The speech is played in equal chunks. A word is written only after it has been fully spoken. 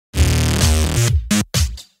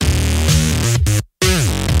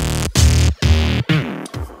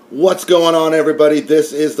What's going on, everybody?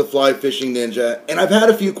 This is the Fly Fishing Ninja, and I've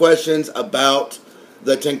had a few questions about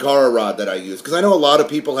the Tenkara rod that I use, because I know a lot of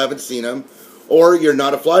people haven't seen them, or you're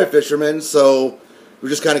not a fly fisherman, so we're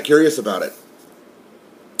just kind of curious about it.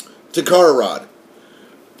 Tenkara rod.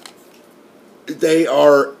 They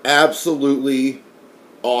are absolutely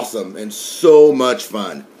awesome and so much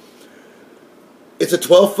fun. It's a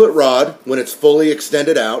 12-foot rod when it's fully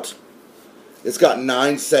extended out. It's got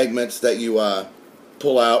 9 segments that you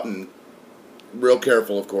pull out, and real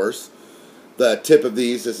careful, of course. The tip of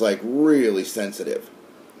these is like really sensitive.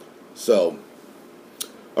 So,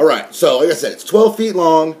 alright, so like I said, it's 12 feet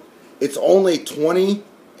long. It's only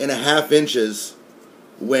 20.5 inches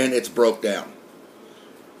when it's broke down.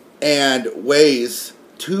 And weighs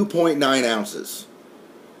 2.9 ounces.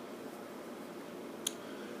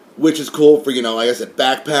 Which is cool for, like I said,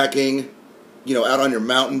 backpacking, out on your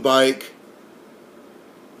mountain bike.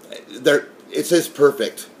 It says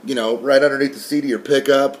perfect, right underneath the seat of your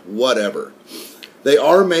pickup, whatever. They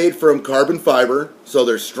are made from carbon fiber, so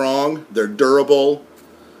they're strong, they're durable.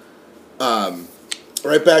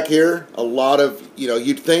 Right back here, a lot of,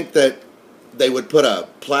 you'd think that they would put a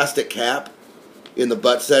plastic cap in the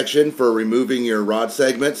butt section for removing your rod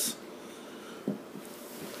segments.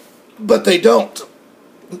 But they don't.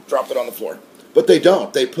 Dropped it on the floor. But they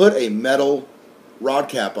don't. They put a metal rod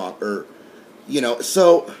cap on,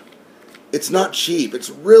 so it's not cheap. It's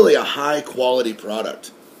really a high quality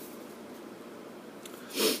product.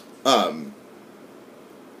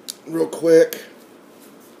 Real quick,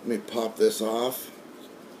 let me pop this off.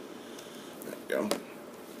 There we go.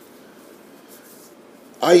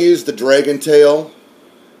 I use the Dragontail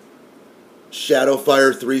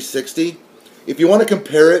Shadowfire 360. If you want to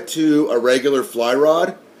compare it to a regular fly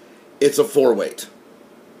rod, it's a 4-weight.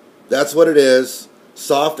 That's what it is.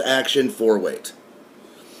 Soft action 4-weight.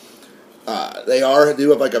 They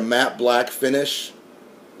do have like a matte black finish,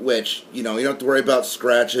 which, you don't have to worry about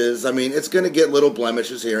scratches. I mean, it's going to get little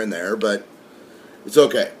blemishes here and there, but it's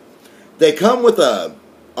okay. They come with a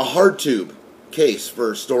hard tube case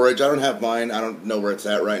for storage. I don't have mine. I don't know where it's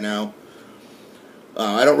at right now.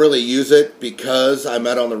 I don't really use it because I'm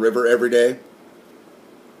out on the river every day.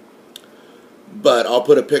 But I'll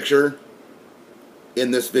put a picture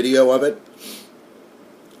in this video of it.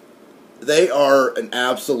 They are an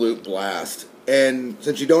absolute blast. And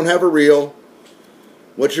since you don't have a reel,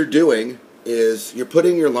 what you're doing is you're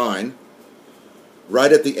putting your line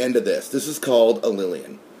right at the end of this. This is called a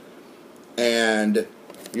Lillian. And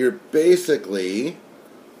you're basically,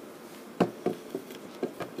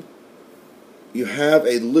 you have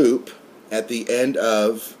a loop at the end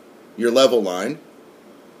of your level line.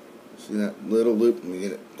 See that little loop? Let me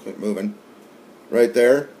get it, quit moving. Right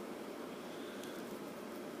there.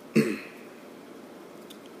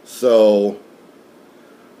 So,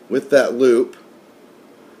 with that loop,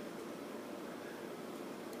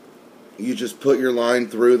 you just put your line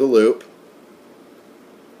through the loop.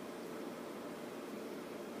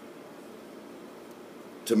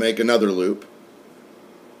 To make another loop.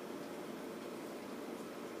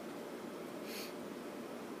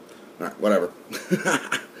 Alright, whatever.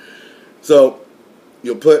 So,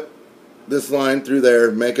 you'll put this line through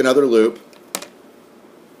there, make another loop,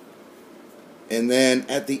 and then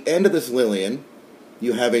at the end of this Lillian,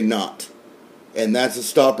 you have a knot. And that's a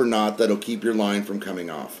stopper knot that'll keep your line from coming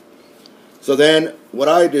off. So then, what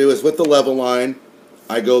I do is with the level line,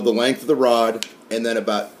 I go the length of the rod, and then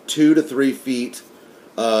about 2 to 3 feet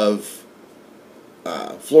of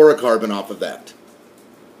fluorocarbon off of that.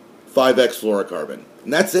 5X fluorocarbon.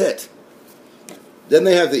 And that's it. Then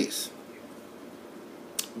they have these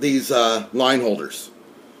line holders.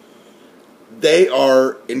 They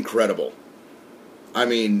are incredible. I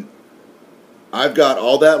mean, I've got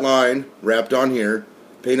all that line wrapped on here.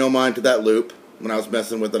 Pay no mind to that loop. When I was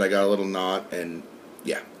messing with it, I got a little knot, and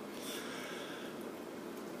yeah.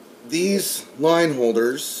 These line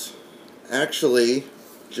holders actually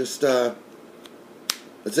just, that's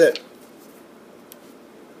it.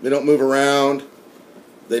 They don't move around.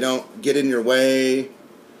 They don't get in your way.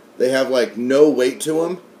 They have like no weight to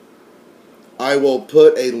them. I will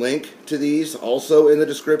put a link to these also in the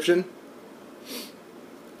description.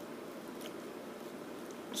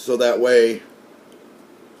 So that way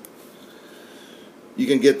you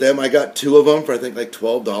can get them. I got 2 of them for I think like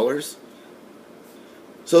 $12.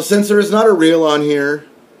 So since there is not a reel on here,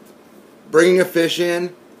 bringing a fish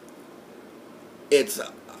in,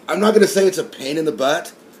 I'm not going to say it's a pain in the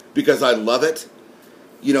butt because I love it.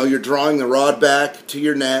 You're drawing the rod back to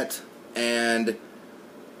your net, and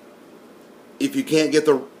if you can't get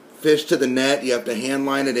the fish to the net, you have to hand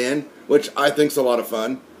line it in, which I think's a lot of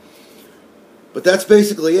fun. But that's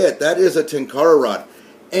basically it. That is a Tenkara rod.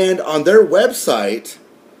 And on their website,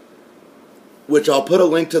 which I'll put a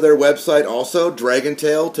link to their website also,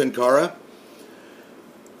 Dragontail Tenkara,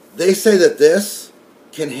 they say that this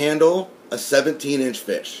can handle a 17-inch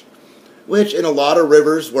fish, which in a lot of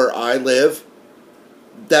rivers where I live,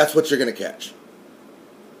 that's what you're going to catch.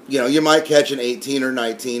 You know, you might catch an 18 or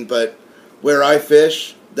 19, but where I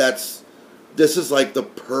fish, this is like the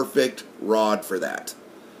perfect rod for that.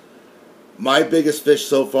 My biggest fish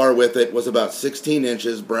so far with it was about 16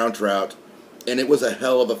 inches, brown trout, and it was a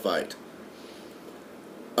hell of a fight.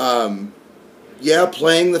 Yeah,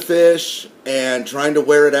 playing the fish and trying to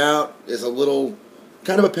wear it out is a little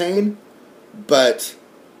kind of a pain, but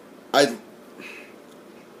the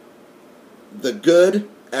good,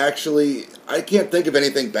 actually, I can't think of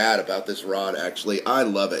anything bad about this rod, actually. I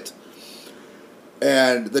love it.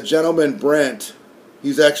 And the gentleman, Brent,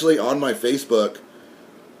 he's actually on my Facebook,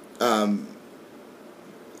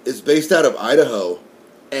 is based out of Idaho,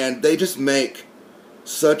 and they just make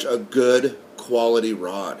such a good quality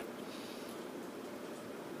rod.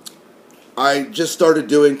 I just started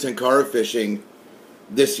doing Tenkara fishing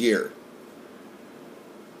this year,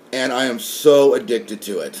 and I am so addicted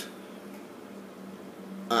to it.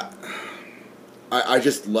 I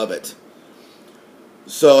just love it.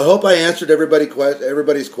 So I hope I answered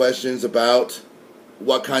everybody's questions about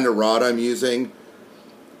what kind of rod I'm using.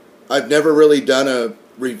 I've never really done a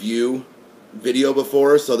review video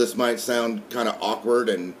before, so this might sound kind of awkward,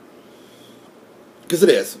 and because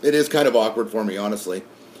it is kind of awkward for me, honestly.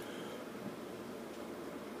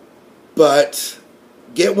 But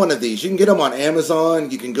get one of these. You can get them on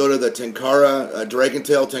Amazon. You can go to the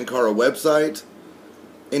Dragontail Tenkara website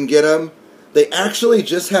and get them. They actually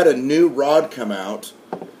just had a new rod come out.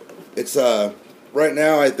 It's right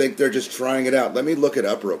now I think they're just trying it out. Let me look it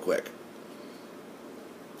up real quick,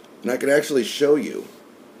 and I can actually show you.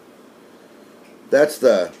 That's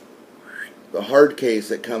the hard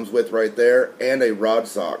case it comes with right there, and a rod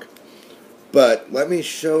sock. But let me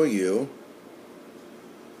show you.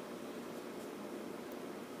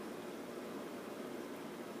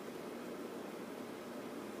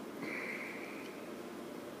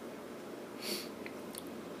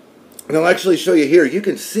 And I'll actually show you here. You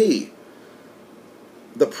can see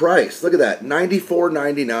the price. Look at that,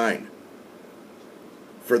 $94.99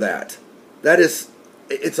 for that.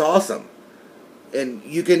 It's awesome. And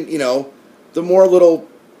you can, the more little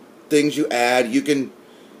things you add, you can,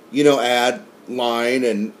 add line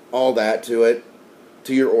and all that to it,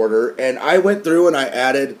 to your order. And I went through and I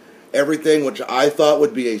added everything which I thought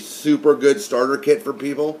would be a super good starter kit for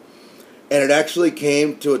people. And it actually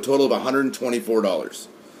came to a total of $124.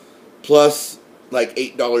 Plus like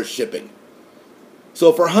 $8 shipping.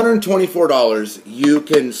 So for $124, you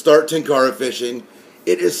can start Tenkara fishing.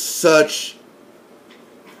 It's so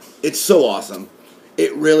awesome.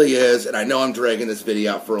 It really is, and I know I'm dragging this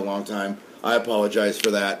video out for a long time. I apologize for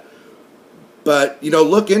that. But,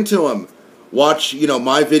 look into them. Watch,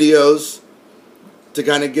 my videos to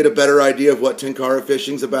kind of get a better idea of what Tenkara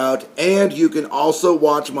fishing's about. And you can also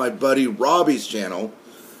watch my buddy Robbie's channel,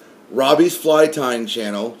 Robbie's Fly Tying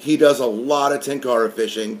channel. He does a lot of Tenkara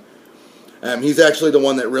fishing. He's actually the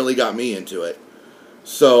one that really got me into it.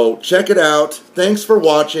 So check it out. Thanks for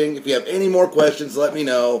watching. If you have any more questions, let me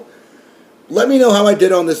know. Let me know how I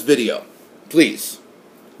did on this video. Please.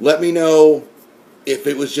 Let me know if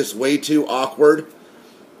it was just way too awkward,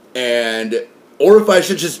 or if I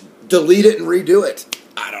should just delete it and redo it.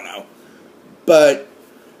 I don't know. But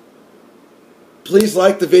please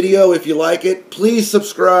like the video if you like it. Please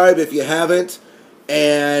subscribe if you haven't.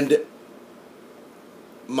 And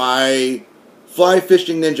my Fly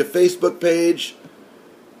Fishing Ninja Facebook page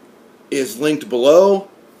is linked below.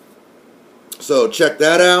 So check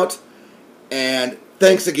that out. And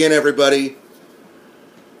thanks again, everybody.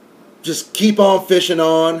 Just keep on fishing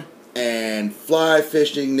on. And Fly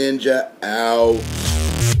Fishing Ninja out.